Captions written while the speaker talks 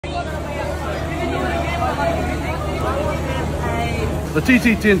The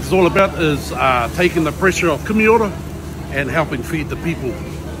Tītī Tent is all about is taking the pressure off Kimiora and helping feed the people.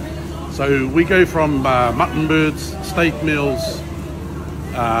 So we go from mutton birds, steak meals,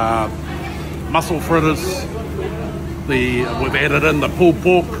 mussel fritters, we've added in the pulled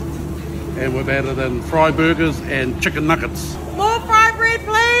pork, and we've added in fry burgers and chicken nuggets. More fry bread,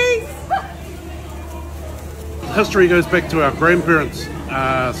 please! History goes back to our grandparents,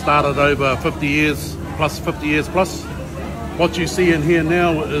 started over 50 years plus. What you see in here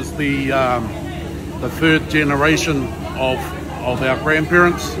now is the third generation of our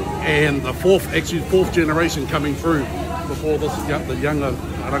grandparents, and the fourth generation coming through before this, the younger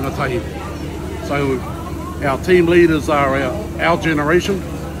rangatahi. So our team leaders are our generation.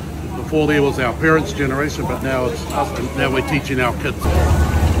 Before there was our parents' generation, but now it's us, and now we're teaching our kids.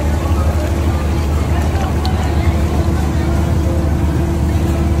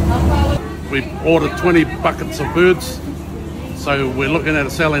 We've ordered 20 buckets of birds. So we're looking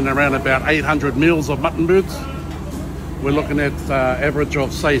at selling around about 800 meals of mutton birds. We're looking at average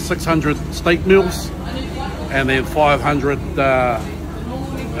of say 600 steak meals, and then 500 the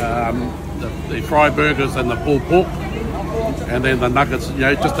fry burgers and the pulled pork, and then the nuggets. You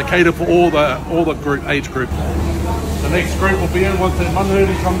know, just to cater for all the age group. The next group will be in once that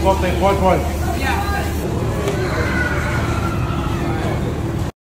manahuri comes off that waipai. Yeah.